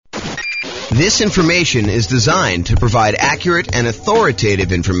This information is designed to provide accurate and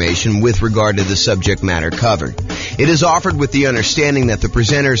authoritative information with regard to the subject matter covered. It is offered with the understanding that the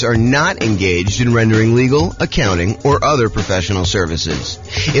presenters are not engaged in rendering legal, accounting, or other professional services.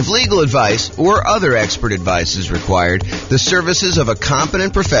 If legal advice or other expert advice is required, the services of a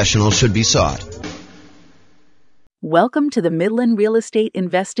competent professional should be sought. Welcome to the Midland Real Estate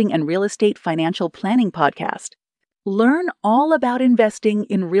Investing and Real Estate Financial Planning Podcast. Learn all about investing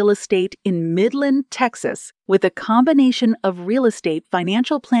in real estate in Midland, Texas, with a combination of real estate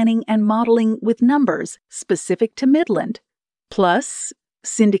financial planning and modeling with numbers specific to Midland, plus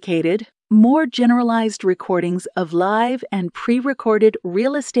syndicated, more generalized recordings of live and pre-recorded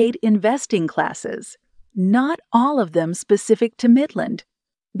real estate investing classes, not all of them specific to Midland.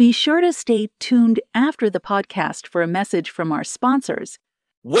 Be sure to stay tuned after the podcast for a message from our sponsors.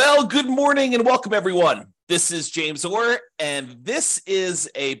 Well, good morning and welcome, everyone. This is James Orr, and this is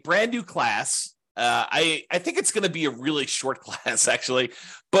a brand new class. I think it's going to be a really short class, actually,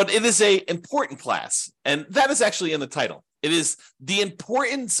 but it is an important class, and that is actually in the title. It is the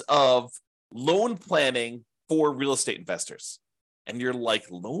importance of loan planning for real estate investors. And you're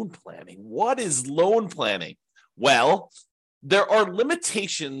like, loan planning? What is loan planning? Well, there are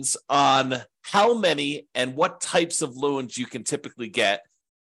limitations on how many and what types of loans you can typically get,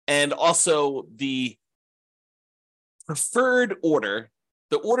 and also the preferred order,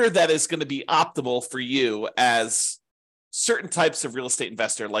 the order that is going to be optimal for you as certain types of real estate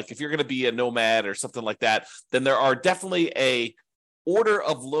investor. Like if you're going to be a nomad or something like that, then there are definitely a order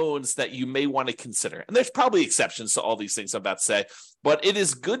of loans that you may want to consider. And there's probably exceptions to all these things I'm about to say, but it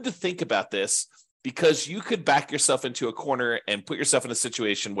is good to think about this because you could back yourself into a corner and put yourself in a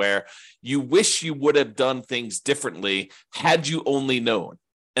situation where you wish you would have done things differently had you only known.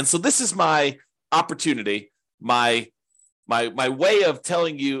 And so this is my opportunity, my way of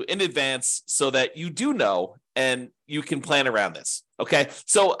telling you in advance so that you do know and you can plan around this. Okay.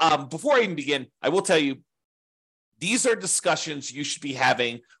 So before I even begin, I will tell you, these are discussions you should be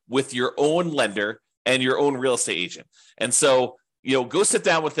having with your own lender and your own real estate agent. And so, go sit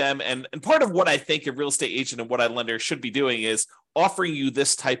down with them. And part of what I think a real estate agent and what a lender should be doing is offering you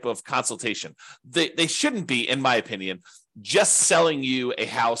this type of consultation. They shouldn't be, in my opinion, just selling you a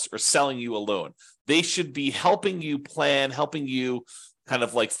house or selling you a loan. They should be helping you plan, helping you kind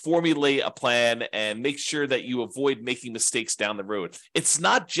of like formulate a plan and make sure that you avoid making mistakes down the road. It's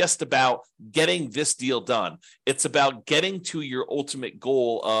not just about getting this deal done. It's about getting to your ultimate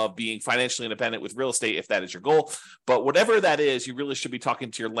goal of being financially independent with real estate, if that is your goal. But whatever that is, you really should be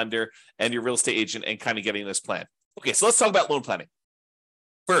talking to your lender and your real estate agent and kind of getting this plan. Okay, so let's talk about loan planning.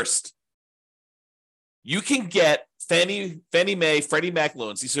 First, you can get Fannie Mae, Freddie Mac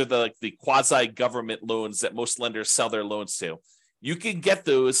loans. These are the quasi-government loans that most lenders sell their loans to. You can get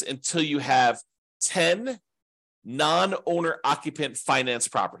those until you have 10 non-owner occupant finance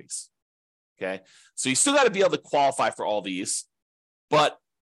properties. Okay, so you still got to be able to qualify for all these, but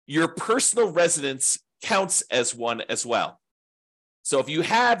your personal residence counts as one as well. So if you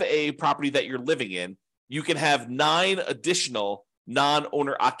have a property that you're living in, you can have 9 additional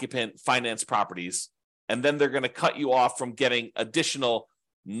non-owner occupant finance properties. And then they're going to cut you off from getting additional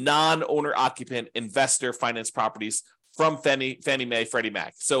non-owner occupant investor finance properties from Fannie Mae, Freddie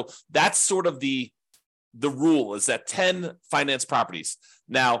Mac. So that's sort of the rule, is that 10 finance properties.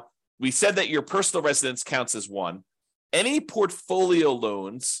 Now, we said that your personal residence counts as one. Any portfolio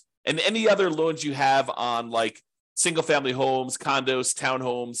loans and any other loans you have on like single family homes, condos,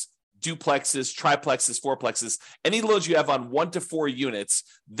 townhomes, duplexes, triplexes, fourplexes, any loans you have on 1 to 4 units,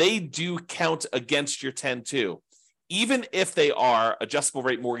 they do count against your 10 too, even if they are adjustable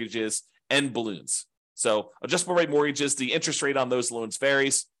rate mortgages and balloons. So adjustable rate mortgages, the interest rate on those loans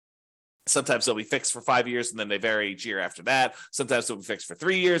varies. Sometimes they'll be fixed for 5 years and then they vary each year after that. Sometimes they'll be fixed for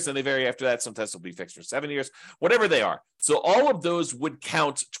 3 years and they vary after that. Sometimes they'll be fixed for 7 years, whatever they are. So all of those would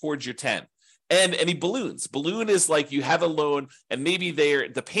count towards your 10. And any balloons. Balloon is like you have a loan and maybe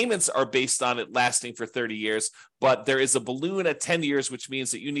the payments are based on it lasting for 30 years, but there is a balloon at 10 years, which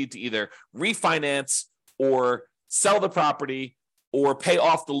means that you need to either refinance or sell the property or pay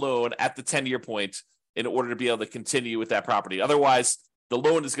off the loan at the 10-year point in order to be able to continue with that property. Otherwise, the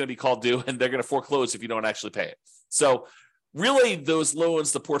loan is going to be called due and they're going to foreclose if you don't actually pay it. So really those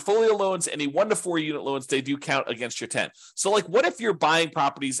loans, the portfolio loans, any 1 to 4 unit loans, they do count against your 10. So like what if you're buying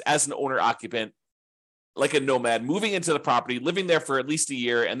properties as an owner occupant, like a nomad, moving into the property, living there for at least a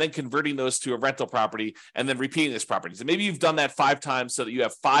year, and then converting those to a rental property and then repeating those properties. And maybe you've done that 5 times so that you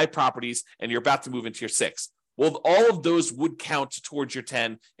have 5 properties and you're about to move into your 6th. Well, all of those would count towards your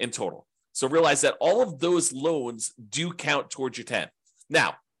 10 in total. So realize that all of those loans do count towards your 10.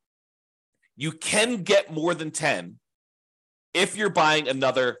 Now, You can get more than 10 if you're buying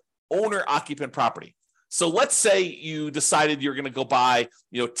another owner-occupant property. So let's say you decided you're going to go buy,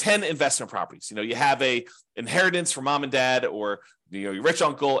 10 investment properties. You have a inheritance from mom and dad or your rich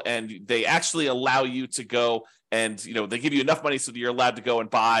uncle, and they actually allow you to go and they give you enough money so that you're allowed to go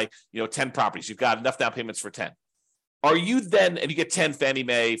and buy 10 properties. You've got enough down payments for 10. Are you then, and you get 10 Fannie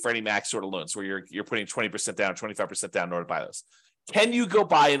Mae, Freddie Mac sort of loans where you're putting 20% down, 25% down in order to buy those. Can you go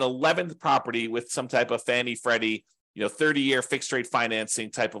buy an 11th property with some type of Fannie, Freddie, 30-year fixed rate financing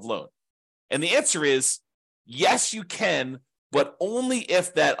type of loan? And the answer is yes, you can, but only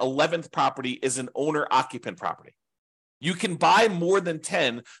if that 11th property is an owner-occupant property. You can buy more than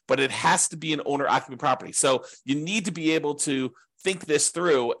 10, but it has to be an owner-occupant property. So you need to be able to think this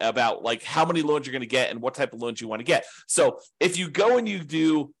through about like how many loans you're going to get and what type of loans you want to get. So if you go and you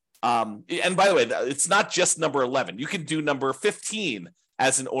do, and by the way, it's not just number 11. You can do number 15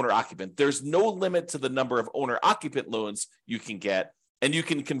 as an owner-occupant. There's no limit to the number of owner-occupant loans you can get. And you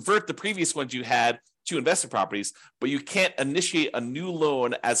can convert the previous ones you had to investment properties, but you can't initiate a new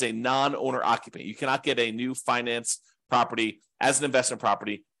loan as a non-owner occupant. You cannot get a new finance property as an investment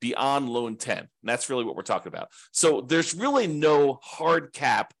property beyond loan 10. And that's really what we're talking about. So there's really no hard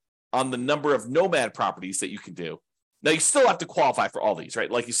cap on the number of nomad properties that you can do. Now, you still have to qualify for all these, right?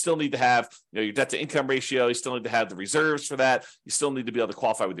 Like you still need to have your debt to income ratio. You still need to have the reserves for that. You still need to be able to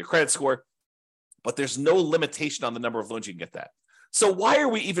qualify with your credit score. But there's no limitation on the number of loans you can get that. So why are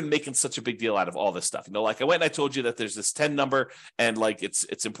we even making such a big deal out of all this stuff? Like I went and I told you that there's this 10 number and like it's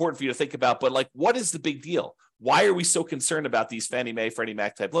important for you to think about, but like what is the big deal? Why are we so concerned about these Fannie Mae, Freddie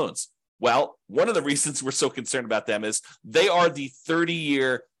Mac type loans? Well, one of the reasons we're so concerned about them is they are the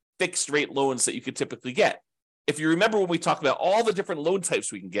 30-year fixed rate loans that you could typically get. If you remember when we talked about all the different loan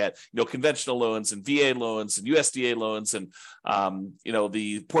types we can get, conventional loans and VA loans and USDA loans and,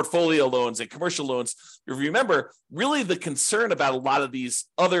 the portfolio loans and commercial loans, if you remember, really the concern about a lot of these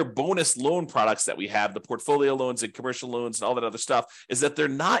other bonus loan products that we have, the portfolio loans and commercial loans and all that other stuff, is that they're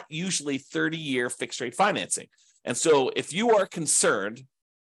not usually 30-year fixed rate financing. And so if you are concerned,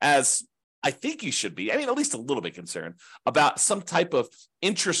 as I think you should be, at least a little bit concerned about some type of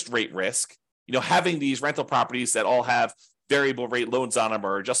interest rate risk, having these rental properties that all have variable rate loans on them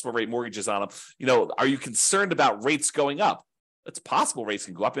or adjustable rate mortgages on them, are you concerned about rates going up? It's possible rates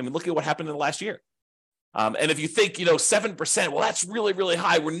can go up. Look at what happened in the last year. And if you think, 7%, well, that's really, really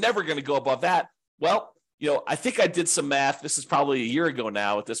high. We're never going to go above that. Well, I think I did some math. This is probably a year ago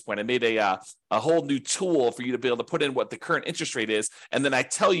now at this point. I made a whole new tool for you to be able to put in what the current interest rate is. And then I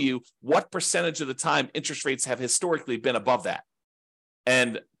tell you what percentage of the time interest rates have historically been above that.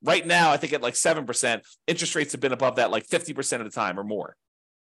 And right now, I think at like 7%, interest rates have been above that like 50% of the time or more.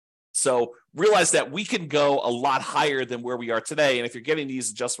 So realize that we can go a lot higher than where we are today. And if you're getting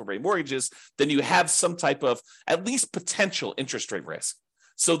these adjustable rate mortgages, then you have some type of at least potential interest rate risk.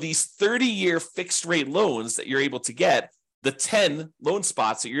 So these 30-year fixed rate loans that you're able to get, the 10 loan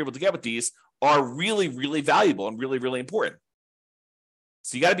spots that you're able to get with these are really, really valuable and really, really important.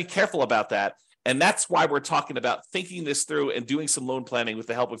 So you got to be careful about that. And that's why we're talking about thinking this through and doing some loan planning with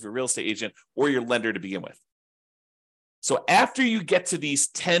the help of your real estate agent or your lender to begin with. So after you get to these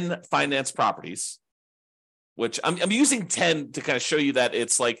 10 finance properties, which I'm using 10 to kind of show you that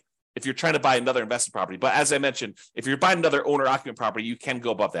it's like if you're trying to buy another investment property. But as I mentioned, if you're buying another owner-occupant property, you can go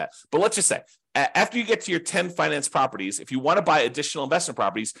above that. But let's just say, after you get to your 10 finance properties, if you want to buy additional investment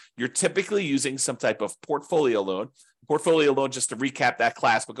properties, you're typically using some type of portfolio loan. Portfolio loan, just to recap that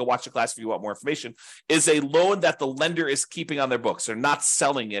class, but go watch the class if you want more information, is a loan that the lender is keeping on their books. They're not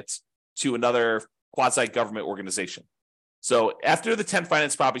selling it to another quasi-government organization. So after the 10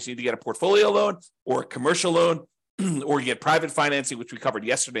 finance properties, you need to get a portfolio loan or a commercial loan, or you get private financing, which we covered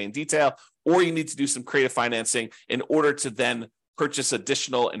yesterday in detail, or you need to do some creative financing in order to then purchase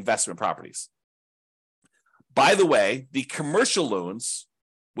additional investment properties. By the way, the commercial loans,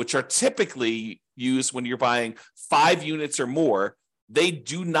 which are typically used when you're buying 5 units or more, they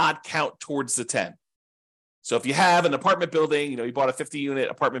do not count towards the 10. So if you have an apartment building, you bought a 50-unit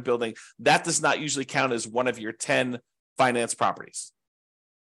apartment building, that does not usually count as one of your 10 finance properties.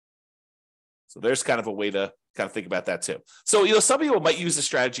 So there's kind of a way to kind of think about that too. So, some people might use the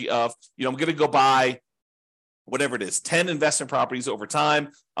strategy of, I'm going to go buy whatever it is, 10 investment properties over time.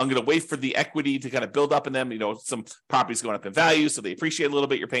 I'm going to wait for the equity to kind of build up in them. Some properties going up in value, so they appreciate a little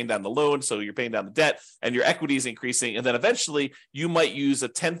bit. You're paying down the loan, so you're paying down the debt, and your equity is increasing. And then eventually, you might use a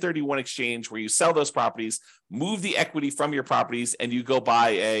 1031 exchange where you sell those properties, move the equity from your properties, and you go buy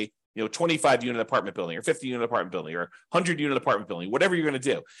a 25-unit apartment building or 50-unit apartment building or 100-unit apartment building, whatever you're going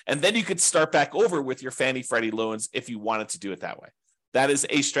to do. And then you could start back over with your Fannie Freddie loans if you wanted to do it that way. That is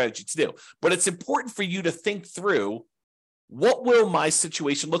a strategy to do. But it's important for you to think through, what will my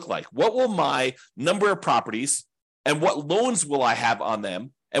situation look like? What will my number of properties and what loans will I have on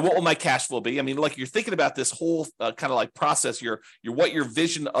them? And what will my cash flow be? I mean, like, you're thinking about this whole kind of like process, your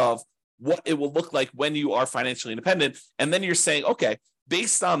vision of what it will look like when you are financially independent. And then you're saying, okay,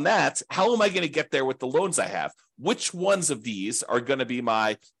 based on that, how am I going to get there with the loans I have? Which ones of these are going to be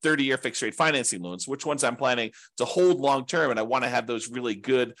my 30-year fixed rate financing loans? Which ones I'm planning to hold long term? And I want to have those really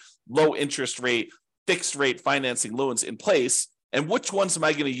good low interest rate, fixed rate financing loans in place. And which ones am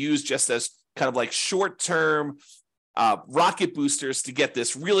I going to use just as kind of like short term rocket boosters to get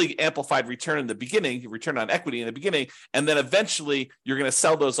this really amplified return in the beginning, return on equity in the beginning, and then eventually you're going to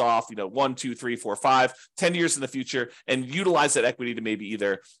sell those off, 1, 2, 3, 4, 5, 10 years in the future, and utilize that equity to maybe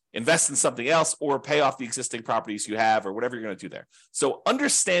either invest in something else or pay off the existing properties you have or whatever you're going to do there. So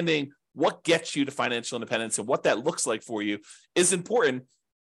understanding what gets you to financial independence and what that looks like for you is important.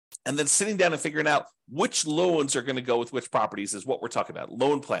 And then sitting down and figuring out which loans are going to go with which properties is what we're talking about.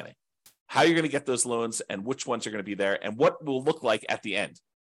 Loan planning. How you're going to get those loans and which ones are going to be there and what will look like at the end.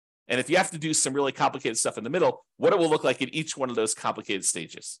 And if you have to do some really complicated stuff in the middle, what it will look like in each one of those complicated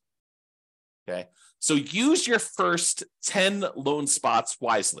stages. Okay. So use your first 10 loan spots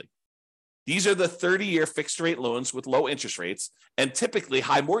wisely. These are the 30-year fixed rate loans with low interest rates and typically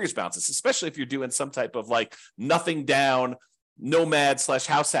high mortgage balances, especially if you're doing some type of like nothing down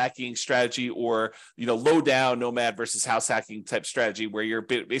nomad/house hacking strategy, or low down nomad versus house hacking type strategy where you're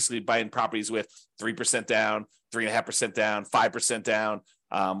basically buying properties with 3% down, 3.5% down, 5% down,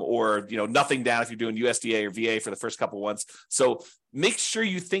 or nothing down if you're doing USDA or VA for the first couple ones. So make sure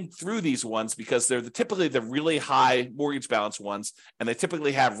you think through these ones because they're typically the really high mortgage balance ones, and they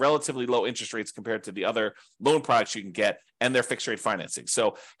typically have relatively low interest rates compared to the other loan products you can get, and they're fixed rate financing.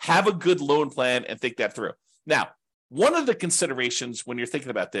 So have a good loan plan and think that through. Now, one of the considerations when you're thinking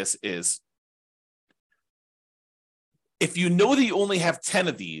about this is if you know that you only have 10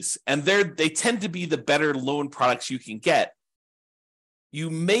 of these and they tend to be the better loan products you can get, you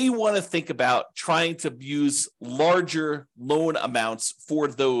may want to think about trying to use larger loan amounts for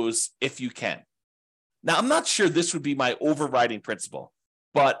those if you can. Now, I'm not sure this would be my overriding principle,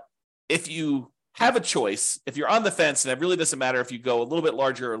 but if you have a choice, if you're on the fence, and it really doesn't matter if you go a little bit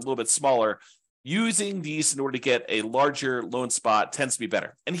larger or a little bit smaller, using these in order to get a larger loan spot tends to be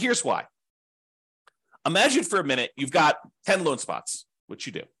better. And here's why. Imagine for a minute, you've got 10 loan spots, which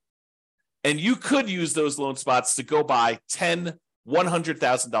you do. And you could use those loan spots to go buy 10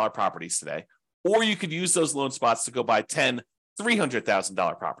 $100,000 properties today, or you could use those loan spots to go buy 10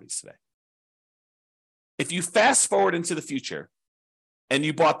 $300,000 properties today. If you fast forward into the future and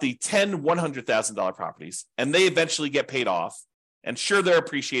you bought the 10 $100,000 properties and they eventually get paid off, and sure, they're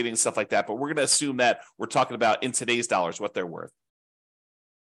appreciating and stuff like that, but we're going to assume that we're talking about in today's dollars what they're worth.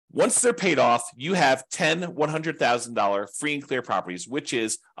 Once they're paid off, you have 10 $100,000 free and clear properties, which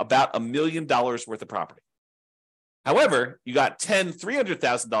is about $1 million worth of property. However, you got 10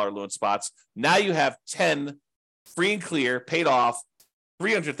 $300,000 loan spots. Now you have 10 free and clear, paid off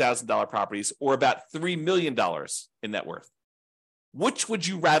 $300,000 properties, or about $3 million in net worth. Which would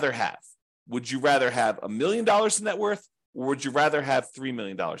you rather have? Would you rather have $1 million in net worth? Or would you rather have $3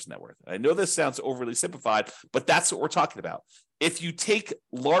 million in net worth? I know this sounds overly simplified, but that's what we're talking about. If you take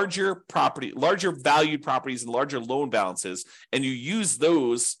larger valued properties and larger loan balances, and you use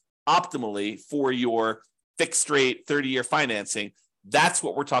those optimally for your fixed rate 30-year financing, that's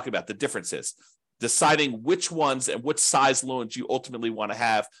what we're talking about. The difference is deciding which ones and which size loans you ultimately want to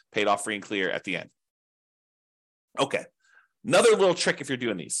have paid off free and clear at the end. Okay, another little trick if you're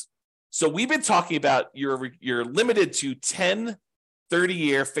doing these. So we've been talking about you're limited to 10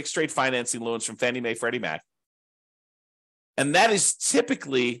 30-year fixed rate financing loans from Fannie Mae, Freddie Mac. And that is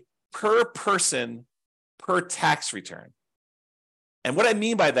typically per person per tax return. And what I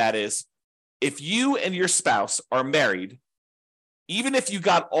mean by that is if you and your spouse are married, even if you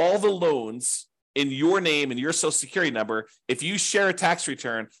got all the loans in your name and your social security number, if you share a tax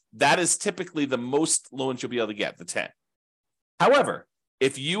return, that is typically the most loans you'll be able to get, the 10. However,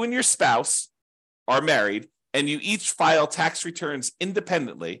 if you and your spouse are married and you each file tax returns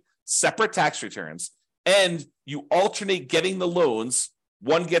independently, separate tax returns, and you alternate getting the loans,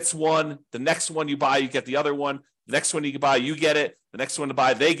 one gets one, the next one you buy, you get the other one, the next one you buy, you get it, the next one to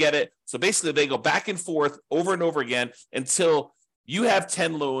buy, they get it. So basically they go back and forth over and over again until you have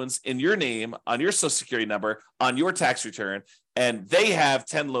 10 loans in your name on your social security number on your tax return, and they have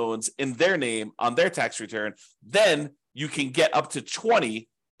 10 loans in their name on their tax return. Then you can get up to 20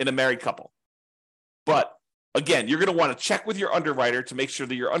 in a married couple. But again, you're going to want to check with your underwriter to make sure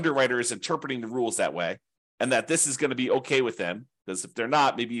that your underwriter is interpreting the rules that way and that this is going to be okay with them. Because if they're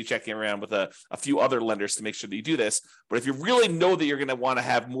not, maybe you check in around with a few other lenders to make sure that you do this. But if you really know that you're going to want to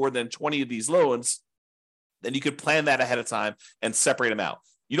have more than 20 of these loans, then you could plan that ahead of time and separate them out.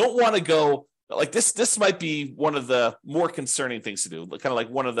 You don't want to go like this. This might be one of the more concerning things to do, kind of like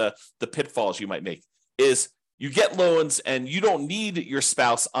one of the pitfalls you might make is you get loans and you don't need your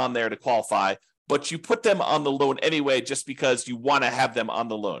spouse on there to qualify, but you put them on the loan anyway, just because you want to have them on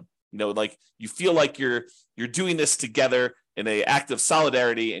the loan. Like you feel like you're doing this together in an act of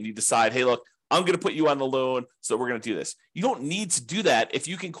solidarity, and you decide, hey, look, I'm going to put you on the loan, so we're going to do this. You don't need to do that if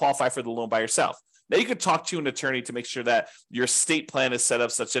you can qualify for the loan by yourself. Now, you could talk to an attorney to make sure that your estate plan is set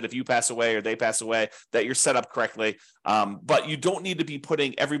up such that if you pass away or they pass away, that you're set up correctly. But you don't need to be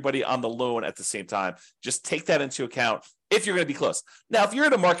putting everybody on the loan at the same time. Just take that into account if you're going to be close. Now, if you're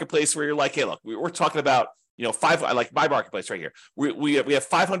in a marketplace where you're like, hey, look, we're talking about, I like my marketplace right here. We have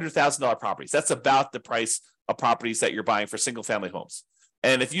 $500,000 properties. That's about the price of properties that you're buying for single family homes.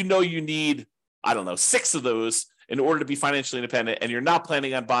 And if you know you need, 6 of those in order to be financially independent, and you're not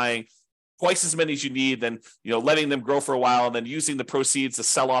planning on buying twice as many as you need, then letting them grow for a while and then using the proceeds to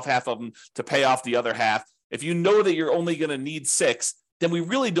sell off half of them to pay off the other half. If you know that you're only going to need 6, then we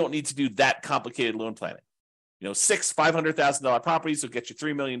really don't need to do that complicated loan planning. 6 $500,000 properties will get you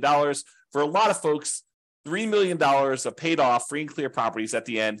 $3 million. For a lot of folks, $3 million of paid off free and clear properties at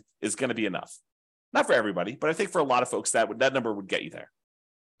the end is going to be enough. Not for everybody, but I think for a lot of folks that number would get you there.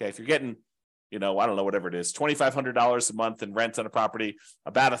 Okay, if you're getting whatever it is, $2,500 a month in rent on a property,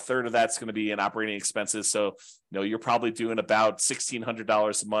 about a third of that's going to be in operating expenses. So, you're probably doing about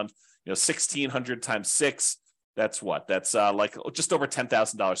 $1,600 a month. 1,600 times 6, that's what? That's like just over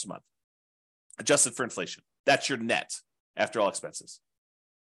 $10,000 a month, adjusted for inflation. That's your net after all expenses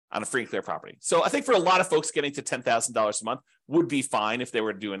on a free and clear property. So I think for a lot of folks, getting to $10,000 a month would be fine if they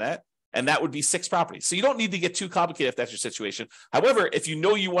were doing that. And that would be 6 properties. So you don't need to get too complicated if that's your situation. However, if you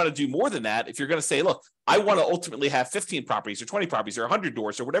know you want to do more than that, if you're going to say, look, I want to ultimately have 15 properties or 20 properties or 100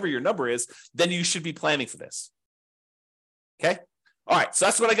 doors or whatever your number is, then you should be planning for this. Okay? All right. So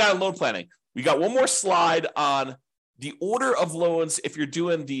that's what I got on loan planning. We got one more slide on the order of loans if you're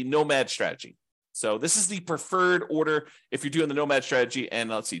doing the nomad strategy. So this is the preferred order if you're doing the nomad strategy. And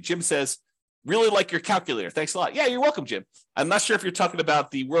let's see, Jim says, really like your calculator. Thanks a lot. Yeah, you're welcome, Jim. I'm not sure if you're talking about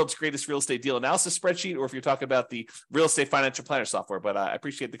the world's greatest real estate deal analysis spreadsheet or if you're talking about the real estate financial planner software, but I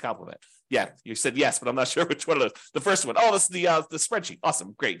appreciate the compliment. Yeah, you said yes, but I'm not sure which one of those. The first one. Oh, this is the spreadsheet.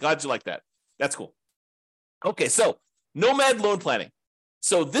 Awesome. Great. Glad you like that. That's cool. Okay, so nomad loan planning.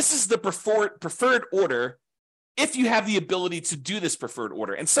 So this is the preferred order if you have the ability to do this preferred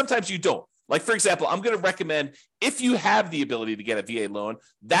order. And sometimes you don't. Like, for example, I'm going to recommend if you have the ability to get a VA loan,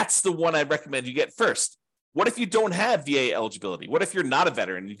 that's the one I recommend you get first. What if you don't have VA eligibility? What if you're not a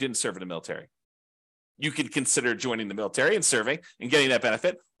veteran and you didn't serve in the military? You could consider joining the military and serving and getting that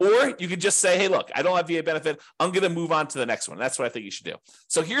benefit. Or you could just say, hey, look, I don't have VA benefit. I'm going to move on to the next one. That's what I think you should do.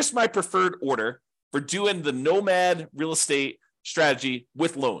 So here's my preferred order for doing the nomad real estate strategy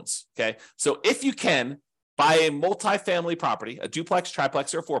with loans. Okay. So if you can, buy a multifamily property, a duplex,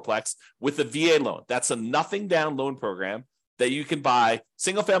 triplex, or fourplex with a VA loan. That's a nothing down loan program that you can buy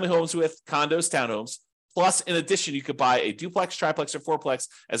single family homes with, condos, townhomes. Plus, in addition, you could buy a duplex, triplex, or fourplex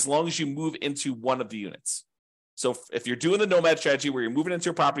as long as you move into one of the units. So if you're doing the nomad strategy where you're moving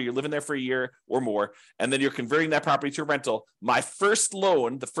into a property, you're living there for a year or more, and then you're converting that property to a rental, my first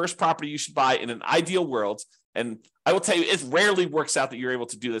loan, the first property you should buy in an ideal world, and I will tell you, it rarely works out that you're able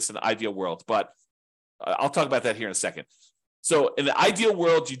to do this in an ideal world, but I'll talk about that here in a second. So in the ideal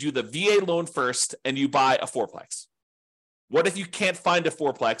world, you do the VA loan first and you buy a fourplex. What if you can't find a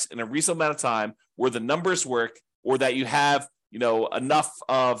fourplex in a reasonable amount of time where the numbers work or that you have, enough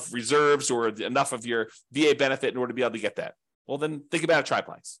of reserves or enough of your VA benefit in order to be able to get that? Well, then think about a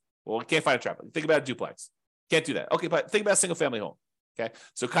triplex. Well, you can't find a triplex. Think about a duplex. Can't do that. Okay, but think about a single family home. Okay,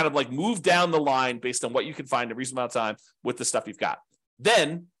 so kind of like move down the line based on what you can find in a reasonable amount of time with the stuff you've got.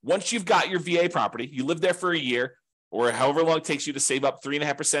 Then, once you've got your VA property, you live there for a year or however long it takes you to save up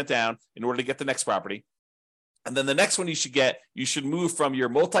 3.5% down in order to get the next property. And then the next one you should move from your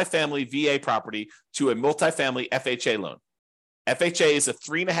multifamily VA property to a multifamily FHA loan. FHA is a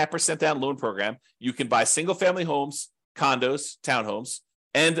 3.5% down loan program. You can buy single family homes, condos, townhomes,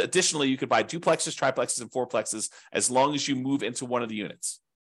 and additionally, you could buy duplexes, triplexes, and fourplexes as long as you move into one of the units.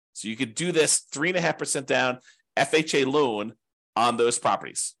 So you could do this 3.5% down FHA loan on those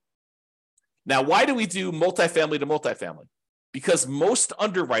properties. Now, why do we do multifamily to multifamily? Because most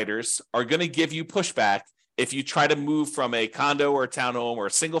underwriters are going to give you pushback if you try to move from a condo or a townhome or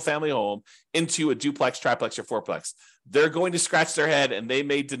a single family home into a duplex, triplex, or fourplex. They're going to scratch their head and they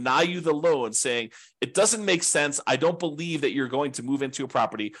may deny you the loan saying, it doesn't make sense. I don't believe that you're going to move into a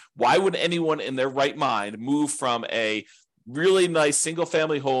property. Why would anyone in their right mind move from a really nice single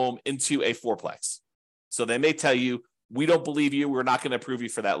family home into a fourplex? So they may tell you, we don't believe you. We're not going to approve you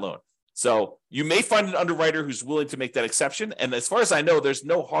for that loan. So you may find an underwriter who's willing to make that exception. And as far as I know, there's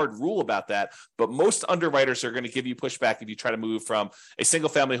no hard rule about that. But most underwriters are going to give you pushback if you try to move from a single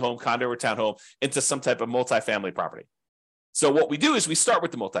family home, condo, or townhome into some type of multifamily property. So what we do is we start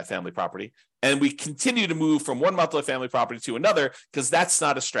with the multifamily property and we continue to move from one multifamily property to another because that's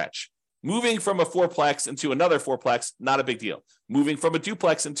not a stretch. Moving from a fourplex into another fourplex, not a big deal. Moving from a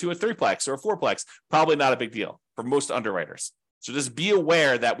duplex into a threeplex or a fourplex, probably not a big deal for most underwriters. So just be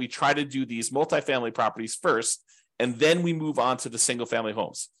aware that we try to do these multifamily properties first, and then we move on to the single family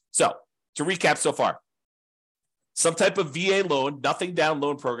homes. So to recap so far, some type of VA loan, nothing down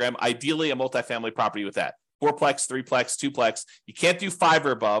loan program, ideally a multifamily property with that. Fourplex, threeplex, twoplex. You can't do 5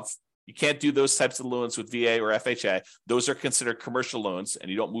 or above. You can't do those types of loans with VA or FHA. Those are considered commercial loans, and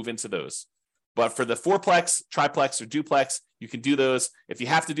you don't move into those. But for the fourplex, triplex, or duplex, you can do those. If you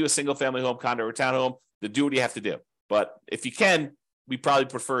have to do a single family home, condo, or townhome, then do what you have to do. But if you can, we probably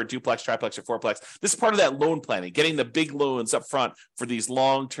prefer a duplex, triplex, or fourplex. This is part of that loan planning, getting the big loans up front for these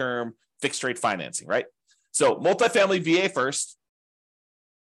long-term fixed rate financing, right? So multifamily VA first,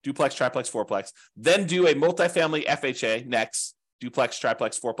 duplex, triplex, fourplex, then do a multifamily FHA next, duplex,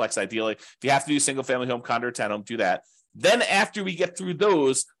 triplex, fourplex ideally. If you have to do single family home, condo, or townhome, do that. Then after we get through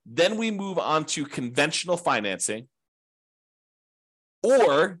those, then we move on to conventional financing,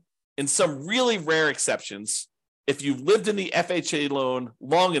 or in some really rare exceptions, if you've lived in the FHA loan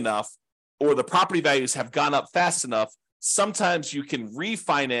long enough or the property values have gone up fast enough, sometimes you can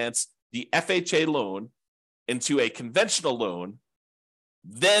refinance the FHA loan into a conventional loan,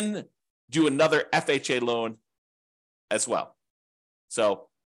 then do another FHA loan as well. So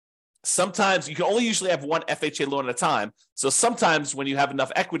sometimes you can only usually have one FHA loan at a time. So sometimes when you have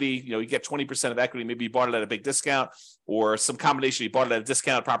enough equity, you get 20% of equity, maybe you bought it at a big discount or some combination, you bought it at a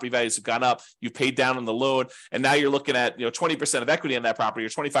discount, property values have gone up, you paid down on the loan, and now you're looking at 20% of equity in that property or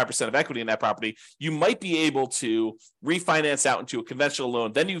 25% of equity in that property. You might be able to refinance out into a conventional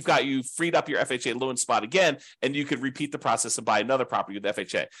loan. Then you freed up your FHA loan spot again, and you could repeat the process and buy another property with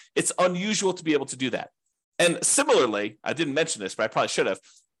FHA. It's unusual to be able to do that. And similarly, I didn't mention this, but I probably should have.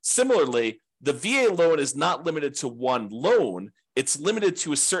 Similarly, the VA loan is not limited to one loan. It's limited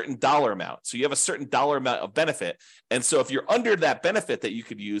to a certain dollar amount. So you have a certain dollar amount of benefit. And so if you're under that benefit that you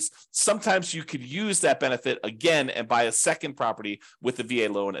could use, sometimes you could use that benefit again and buy a second property with the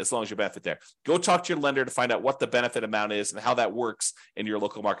VA loan as long as your benefit there. Go talk to your lender to find out what the benefit amount is and how that works in your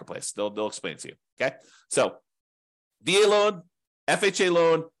local marketplace. They'll explain it to you. Okay. So VA loan, FHA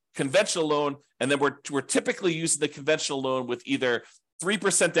loan, conventional loan, and then we're typically using the conventional loan with either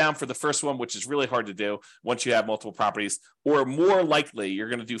 3% down for the first one, which is really hard to do once you have multiple properties, or more likely you're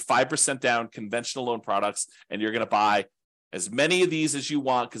going to do 5% down conventional loan products, and you're going to buy as many of these as you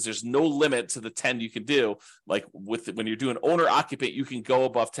want because there's no limit to the 10 you can do. Like when you're doing owner occupant, you can go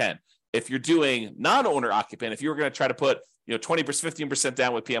above 10. If you're doing non-owner occupant, if you were going to try to put 20%, 15%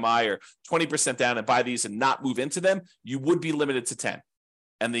 down with PMI or 20% down and buy these and not move into them, you would be limited to 10.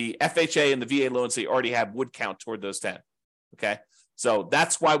 And the FHA and the VA loans that you already have would count toward those 10. Okay. So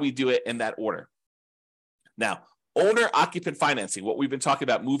that's why we do it in that order. Now, owner-occupant financing, what we've been talking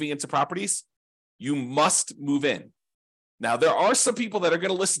about, moving into properties, you must move in. Now, there are some people that are going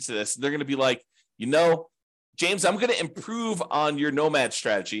to listen to this, and they're going to be like, James, I'm going to improve on your nomad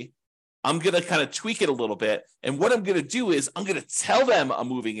strategy. I'm going to kind of tweak it a little bit. And what I'm going to do is I'm going to tell them I'm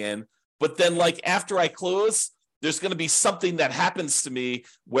moving in, but then after I close, there's going to be something that happens to me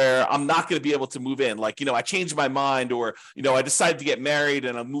where I'm not going to be able to move in. I changed my mind, or, I decided to get married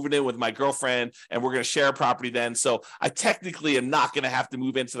and I'm moving in with my girlfriend and we're going to share a property then. So I technically am not going to have to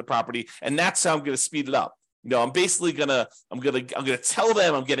move into the property. And that's how I'm going to speed it up. I'm basically I'm going to tell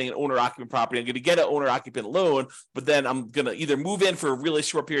them I'm getting an owner occupant property. I'm going to get an owner occupant loan, but then I'm going to either move in for a really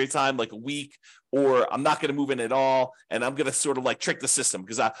short period of time, like a week, or I'm not going to move in at all. And I'm going to sort of trick the system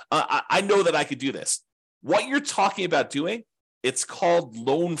because I know that I could do this. What you're talking about doing, it's called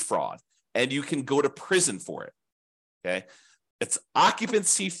loan fraud, and you can go to prison for it, okay? It's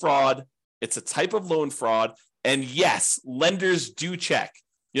occupancy fraud. It's a type of loan fraud, and yes, lenders do check.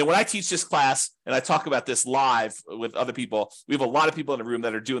 When I teach this class, and I talk about this live with other people, we have a lot of people in the room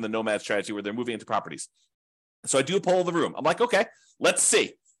that are doing the nomad strategy where they're moving into properties. So I do a poll of the room. I'm like, okay, let's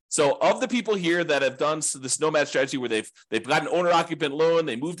see. So of the people here that have done this nomad strategy where they've got an owner-occupant loan,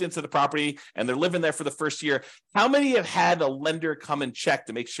 they moved into the property, and they're living there for the first year, how many have had a lender come and check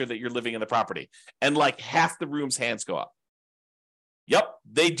to make sure that you're living in the property? And like half the room's hands go up. Yep,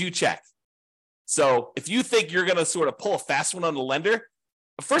 they do check. So if you think you're going to sort of pull a fast one on the lender,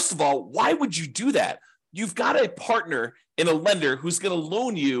 first of all, why would you do that? You've got a partner in a lender who's going to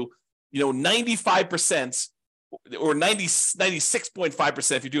loan you, 95%, or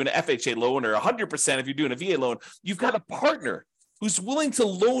 96.5% if you're doing an FHA loan, or 100% if you're doing a VA loan. You've got a partner who's willing to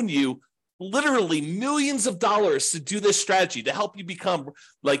loan you literally millions of dollars to do this strategy to help you become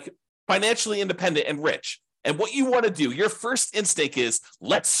like financially independent and rich. And what you want to do, your first instinct is,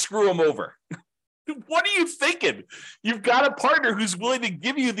 let's screw them over. What are you thinking? You've got a partner who's willing to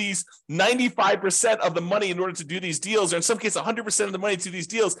give you these 95% of the money in order to do these deals, or in some cases 100% of the money to these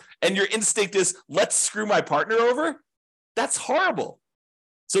deals, and your instinct is, let's screw my partner over? That's horrible.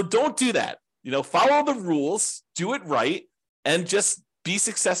 So don't do that. Follow the rules, do it right, and just be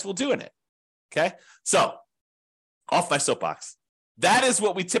successful doing it. Okay? So, off my soapbox. That is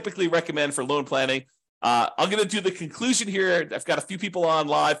what we typically recommend for loan planning. I'm going to do the conclusion here. I've got a few people on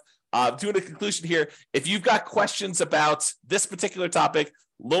live. Doing a conclusion here. If you've got questions about this particular topic,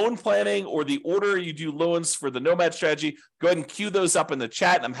 loan planning, or the order you do loans for the nomad strategy, go ahead and queue those up in the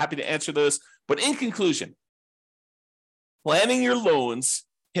chat, and I'm happy to answer those. But in conclusion, planning your loans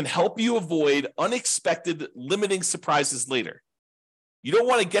can help you avoid unexpected limiting surprises later. You don't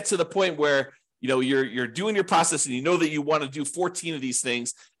want to get to the point where you're doing your process and that you want to do 14 of these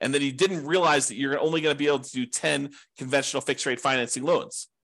things, and then you didn't realize that you're only going to be able to do 10 conventional fixed rate financing loans.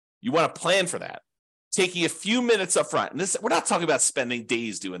 You want to plan for that, taking a few minutes up front. And this, we're not talking about spending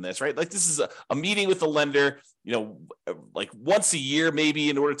days doing this, right? Like, this is a meeting with the lender, like once a year,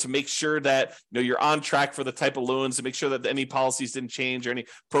 maybe, in order to make sure that, you're on track for the type of loans, and make sure that any policies didn't change or any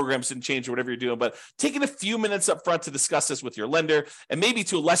programs didn't change or whatever you're doing. But taking a few minutes up front to discuss this with your lender, and maybe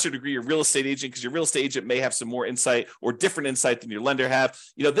to a lesser degree, your real estate agent, because your real estate agent may have some more insight or different insight than your lender have.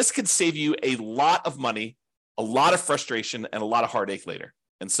 This could save you a lot of money, a lot of frustration, and a lot of heartache later.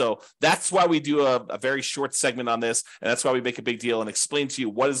 And so that's why we do a very short segment on this. And that's why we make a big deal and explain to you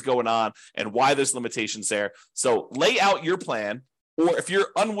what is going on and why there's limitations there. So lay out your plan, or if you're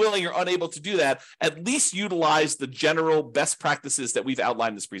unwilling or unable to do that, at least utilize the general best practices that we've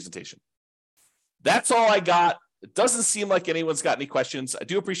outlined in this presentation. That's all I got. It doesn't seem like anyone's got any questions. I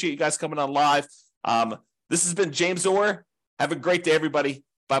do appreciate you guys coming on live. This has been James Orr. Have a great day, everybody.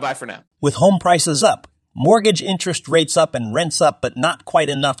 Bye-bye for now. With home prices up, mortgage interest rates up, and rents up, but not quite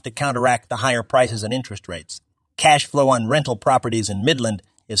enough to counteract the higher prices and interest rates, cash flow on rental properties in Midland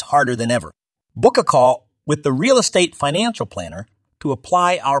is harder than ever. Book a call with the Real Estate Financial Planner to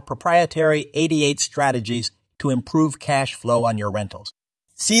apply our proprietary 88 strategies to improve cash flow on your rentals.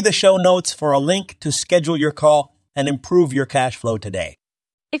 See the show notes for a link to schedule your call and improve your cash flow today.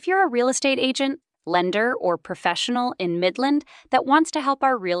 If you're a real estate agent, lender, or professional in Midland that wants to help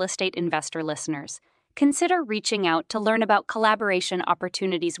our real estate investor listeners, consider reaching out to learn about collaboration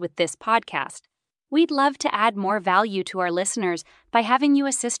opportunities with this podcast. We'd love to add more value to our listeners by having you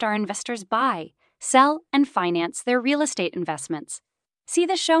assist our investors buy, sell, and finance their real estate investments. See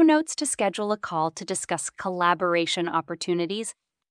the show notes to schedule a call to discuss collaboration opportunities